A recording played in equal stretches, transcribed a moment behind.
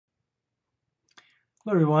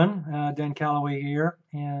Hello everyone, Dan Calloway here,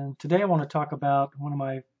 and today I want to talk about one of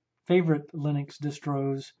my favorite Linux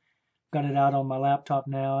distros. Got it out on my laptop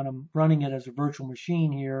now, and I'm running it as a virtual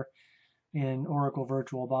machine here in Oracle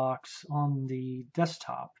VirtualBox on the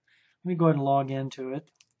desktop. Let me go ahead and log into it.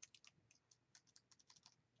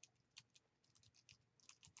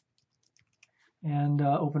 And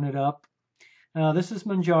open it up. This is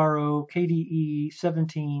Manjaro KDE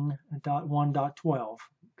 17.1.12.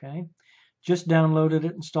 Okay, just downloaded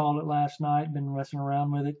it, installed it last night, been messing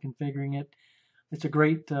around with it, configuring it. It's a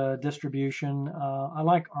great distribution. I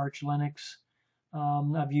like Arch Linux.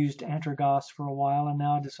 I've used Antergos for a while, and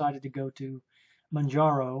now I decided to go to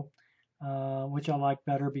Manjaro, which I like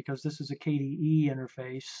better because this is a KDE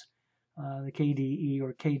interface, the KDE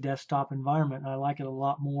or K desktop environment. And I like it a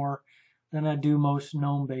lot more than I do most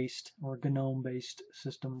GNOME-based or GNOME-based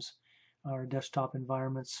systems or desktop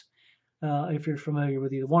environments, if you're familiar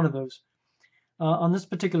with either one of those. On this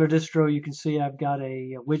particular distro, you can see I've got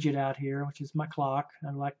a widget out here, which is my clock. I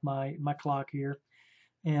like my clock here.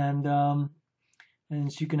 And so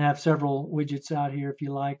you can have several widgets out here if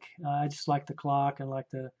you like. I just like the clock and like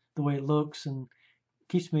the way it looks and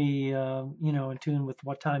keeps me, in tune with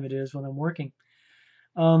what time it is when I'm working.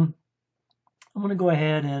 Um, I'm going to go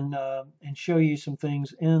ahead and show you some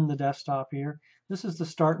things in the desktop here. This is the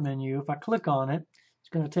start menu. If I click on it, it's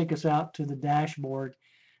going to take us out to the dashboard.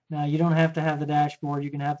 Now, you don't have to have the dashboard.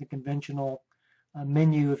 You can have the conventional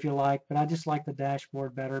menu if you like, but I just like the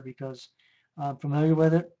dashboard better because I'm familiar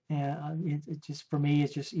with it, and it just, for me,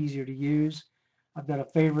 it's just easier to use. I've got a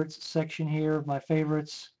favorites section here of my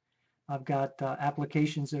favorites. I've got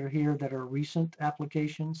applications that are here that are recent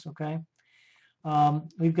applications, okay?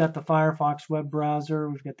 We've got the Firefox web browser.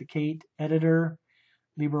 We've got the Kate editor,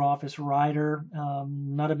 LibreOffice Writer.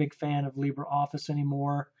 Not a big fan of LibreOffice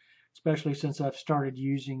anymore, especially since I've started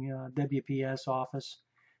using WPS Office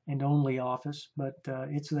and only Office, but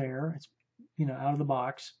it's there. It's out of the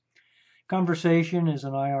box. Conversation is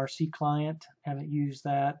an IRC client. Haven't used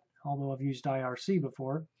that, although I've used IRC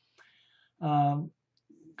before.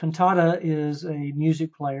 Cantata is a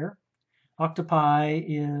music player. Octopi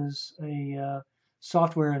is a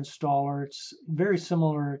software installer. It's very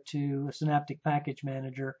similar to a Synaptic Package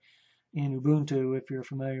Manager in Ubuntu, if you're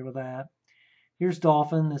familiar with that. Here's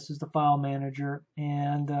Dolphin. This is the file manager,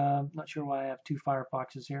 and not sure why I have two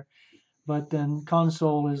Firefoxes here. But then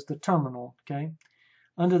console is the terminal. Okay.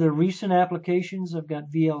 Under the recent applications, I've got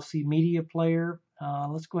Vlc Media Player.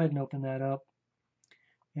 Let's go ahead and open that up,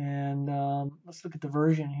 and let's look at the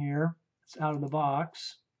version here. It's out of the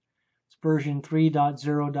box. It's version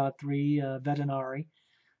 3.0.3 Veterinary.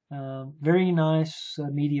 Very nice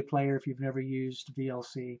media player if you've never used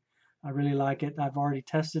VLC. I really like it. I've already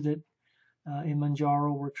tested it in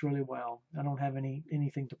Manjaro. Works really well. I don't have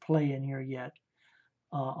anything to play in here yet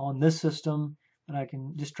on this system, but I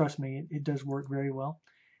can just trust me. It does work very well.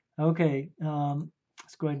 Okay,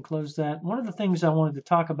 let's go ahead and close that. One of the things I wanted to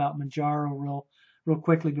talk about Manjaro real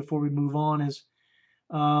quickly before we move on is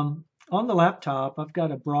on the laptop, I've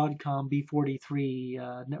got a Broadcom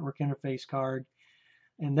B43 network interface card,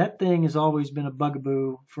 and that thing has always been a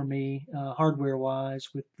bugaboo for me, hardware-wise,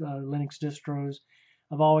 with Linux distros.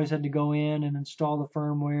 I've always had to go in and install the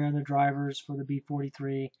firmware and the drivers for the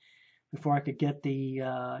B43 before I could get the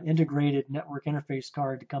integrated network interface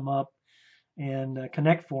card to come up and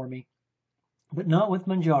connect for me, but not with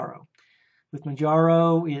Manjaro. With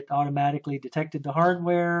Manjaro, it automatically detected the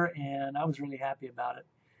hardware, and I was really happy about it.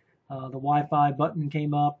 The Wi-Fi button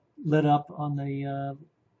came up, lit up on the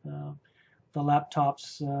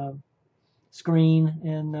laptop's screen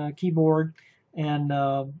and keyboard, and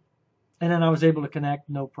then I was able to connect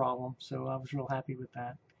no problem. So I was real happy with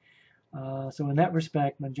that. So in that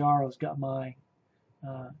respect, Manjaro's got my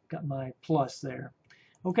plus there.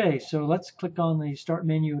 Okay, so let's click on the Start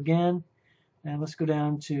menu again, and let's go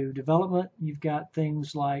down to Development. You've got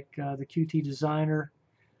things like the Qt Designer,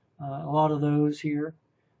 a lot of those here.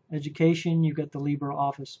 Education, you've got the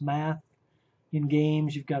LibreOffice Math. In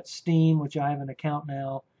games, you've got Steam, which I have an account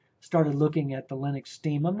now. Started looking at the Linux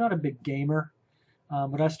Steam. I'm not a big gamer,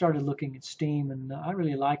 but I started looking at Steam, and I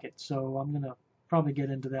really like it, so I'm going to probably get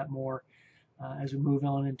into that more as we move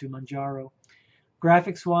on into Manjaro.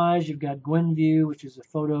 Graphics-wise, you've got GwenView, which is a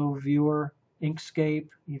photo viewer, Inkscape.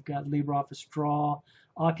 You've got LibreOffice Draw,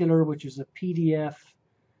 Ocular, which is a PDF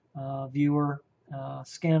viewer,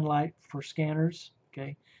 Scanlight for scanners.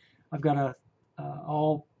 Okay, I've got a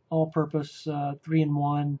all-purpose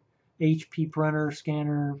 3-in-1 HP printer,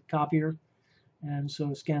 scanner, copier, and so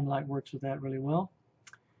Scanlight works with that really well.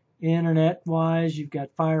 Internet-wise, you've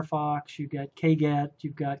got Firefox, you've got KGET,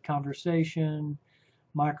 you've got Conversation,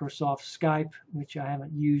 Microsoft Skype, which I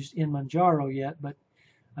haven't used in Manjaro yet, but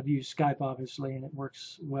I've used Skype obviously, and it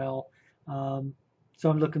works well. So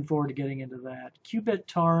I'm looking forward to getting into that. Qubit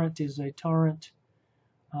Torrent is a torrent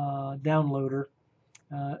downloader.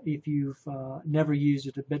 If you've never used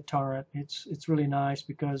it, a BitTorrent, it's really nice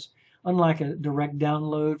because unlike a direct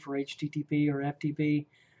download for HTTP or FTP,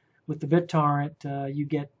 with the BitTorrent you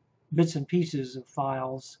get bits and pieces of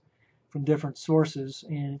files from different sources,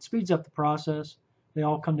 and it speeds up the process. They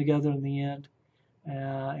all come together in the end,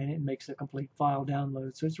 and it makes a complete file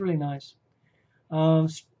download. So it's really nice.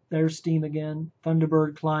 There's Steam again,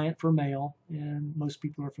 Thunderbird client for mail, and most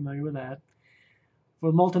people are familiar with that.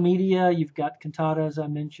 For multimedia, you've got Cantata, as I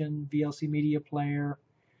mentioned, Vlc Media Player.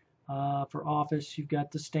 For Office, you've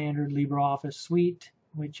got the standard LibreOffice suite,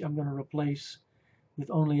 which I'm going to replace with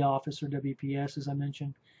only Office or WPS, as I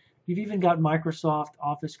mentioned. You've even got Microsoft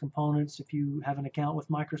Office components. If you have an account with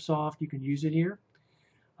Microsoft, you can use it here.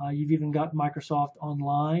 You've even got Microsoft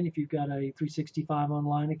Online. If you've got a 365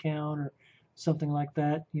 Online account or something like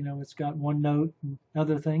that, you know, it's got OneNote and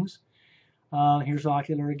other things. Here's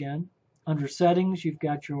Ocular again. Under Settings, you've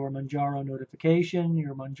got your Manjaro notification,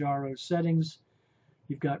 your Manjaro settings.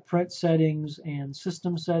 You've got Print settings and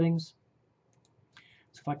System settings.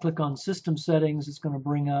 So if I click on System settings, it's going to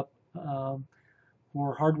bring up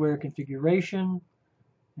for hardware configuration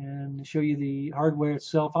and show you the hardware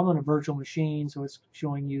itself. I'm on a virtual machine, so it's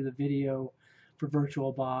showing you the video for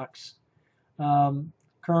VirtualBox.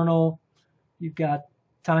 Kernel, you've got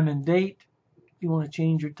time and date. You want to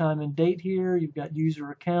change your time and date here. You've got user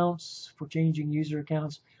accounts for changing user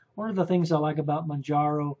accounts. One of the things I like about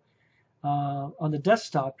Manjaro on the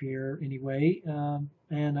desktop here, anyway,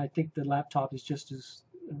 and I think the laptop is just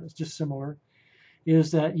similar, is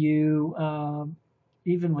that you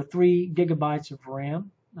even with 3 gigabytes of RAM,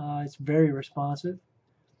 it's very responsive.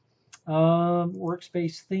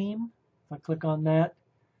 Workspace Theme. If I click on that,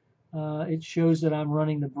 it shows that I'm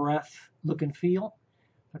running the Breath look and feel.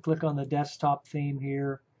 I click on the desktop theme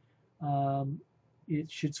here, it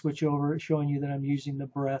should switch over, showing you that I'm using the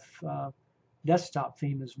Breath desktop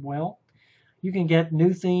theme as well. You can get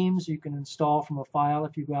new themes you can install from a file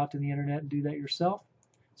if you go out to the internet and do that yourself.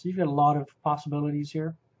 So you've got a lot of possibilities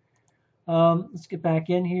here. Let's get back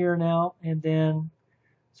in here now, and then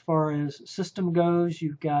as far as system goes,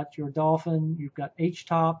 you've got your Dolphin, you've got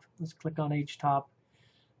HTOP. Let's click on HTOP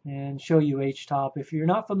and show you HTOP. If you're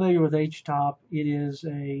not familiar with HTOP, it is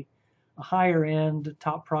a higher end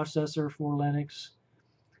top processor for Linux.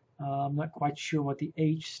 I'm not quite sure what the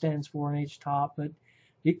H stands for in HTOP, but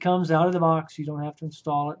it comes out of the box. You don't have to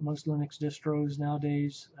install it. Most Linux distros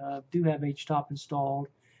nowadays do have HTOP installed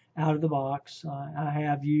out of the box. I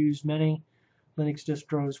have used many Linux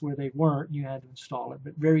distros where they weren't. You had to install it,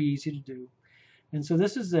 but very easy to do. And so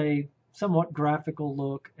this is a somewhat graphical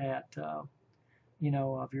look at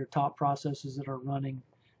of your top processes that are running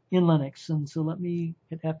in Linux. And so let me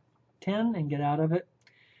hit F10 and get out of it.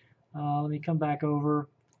 Let me come back over,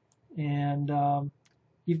 and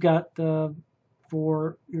you've got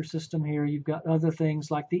for your system here, you've got other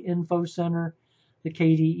things like the Info Center, the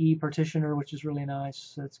KDE partitioner, which is really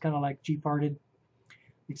nice. It's kind of like gparted,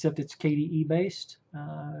 except it's KDE based.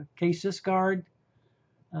 KSysGuard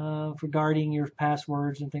for guarding your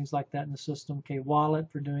passwords and things like that in the system.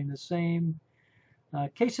 KWallet for doing the same.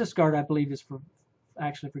 KSysGuard, I believe, is for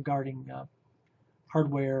actually for guarding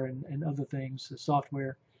hardware and other things,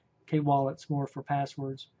 software. KWallet's more for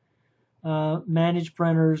passwords. Manage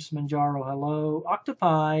printers, Manjaro, hello.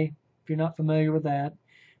 Octopi, if you're not familiar with that,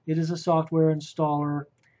 it is a software installer.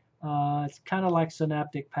 It's kind of like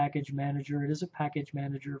Synaptic Package Manager. It is a package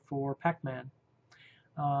manager for Pacman.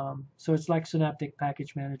 So it's like Synaptic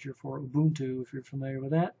Package Manager for Ubuntu, if you're familiar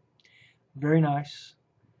with that. Very nice.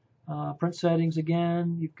 Print settings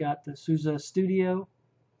again, you've got the SUSE Studio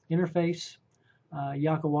interface,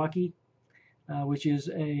 Yakawaki, which is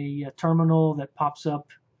a terminal that pops up.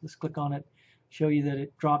 Let's click on it, show you that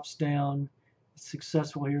it drops down. It's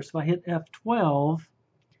successful here. So if I hit F12,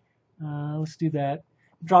 let's do that.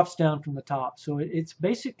 It drops down from the top. So it's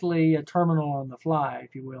basically a terminal on the fly,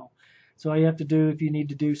 if you will. So all you have to do if you need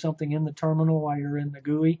to do something in the terminal while you're in the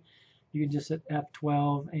GUI, you can just hit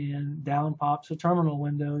F12 and down pops a terminal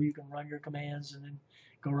window. You can run your commands and then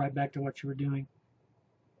go right back to what you were doing.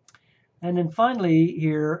 And then finally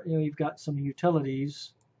here, you've got some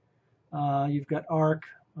utilities. You've got ARC,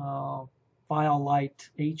 FileLite,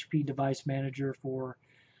 HP Device Manager for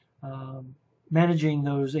managing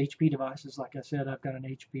those HP devices. Like I said, I've got an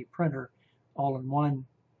HP printer, all-in-one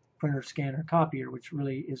printer, scanner, copier, which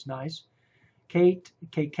really is nice. Kate,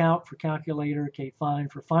 Kcount for calculator, Kfind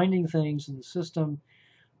for finding things in the system,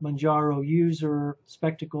 Manjaro user,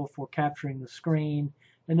 spectacle for capturing the screen,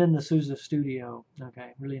 and then the SUSE Studio.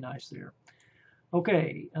 Okay, really nice there.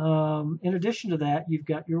 Okay, in addition to that, you've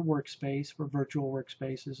got your workspace for virtual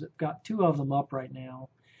workspaces. I've got two of them up right now,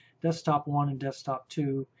 Desktop 1 and Desktop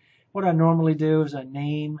 2. What I normally do is I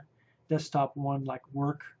name Desktop 1 like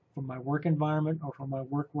work for my work environment or for my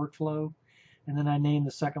work workflow, and then I name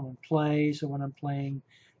the second one play. So when I'm playing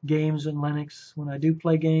games in Linux, when I do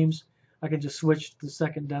play games, I can just switch to the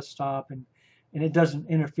second desktop, and it doesn't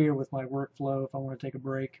interfere with my workflow if I want to take a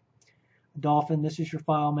break. Dolphin, this is your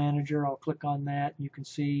file manager. I'll click on that. You can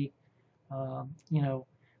see, that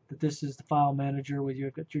this is the file manager with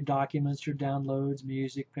your documents, your downloads,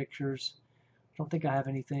 music, pictures. I don't think I have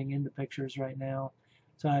anything in the pictures right now.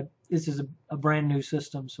 So this is a brand new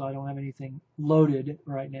system, so I don't have anything loaded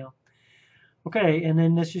right now. Okay, and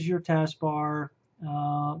then this is your taskbar.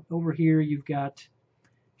 Over here you've got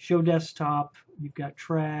Show Desktop, you've got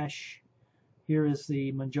Trash. Here is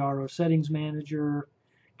the Manjaro Settings Manager,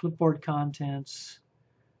 Clipboard Contents.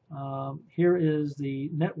 Here is the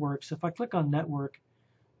network. So if I click on network,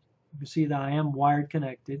 you can see that I am wired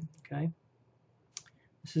connected. Okay.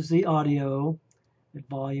 This is the audio. The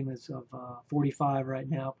volume is of 45 right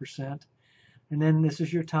now %. And then this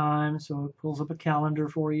is your time. So it pulls up a calendar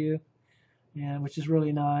for you, and which is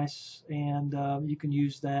really nice. And you can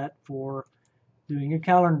use that for doing your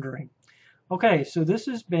calendaring. Okay, so this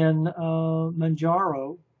has been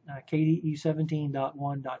Manjaro KDE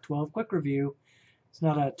 17.1.12 quick review. It's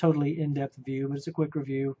not a totally in-depth review, but it's a quick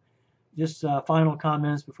review. Just final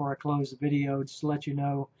comments before I close the video, just to let you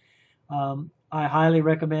know. I highly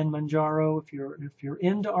recommend Manjaro if you're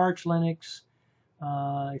into Arch Linux.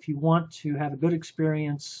 If you want to have a good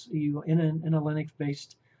experience in a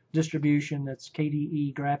Linux-based distribution that's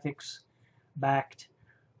KDE graphics backed,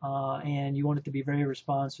 and you want it to be very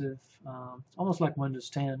responsive, almost like Windows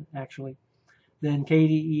 10 actually, then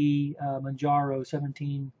KDE Manjaro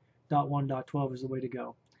 17.1.12 is the way to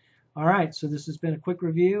go. All right, so this has been a quick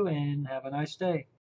review, and have a nice day.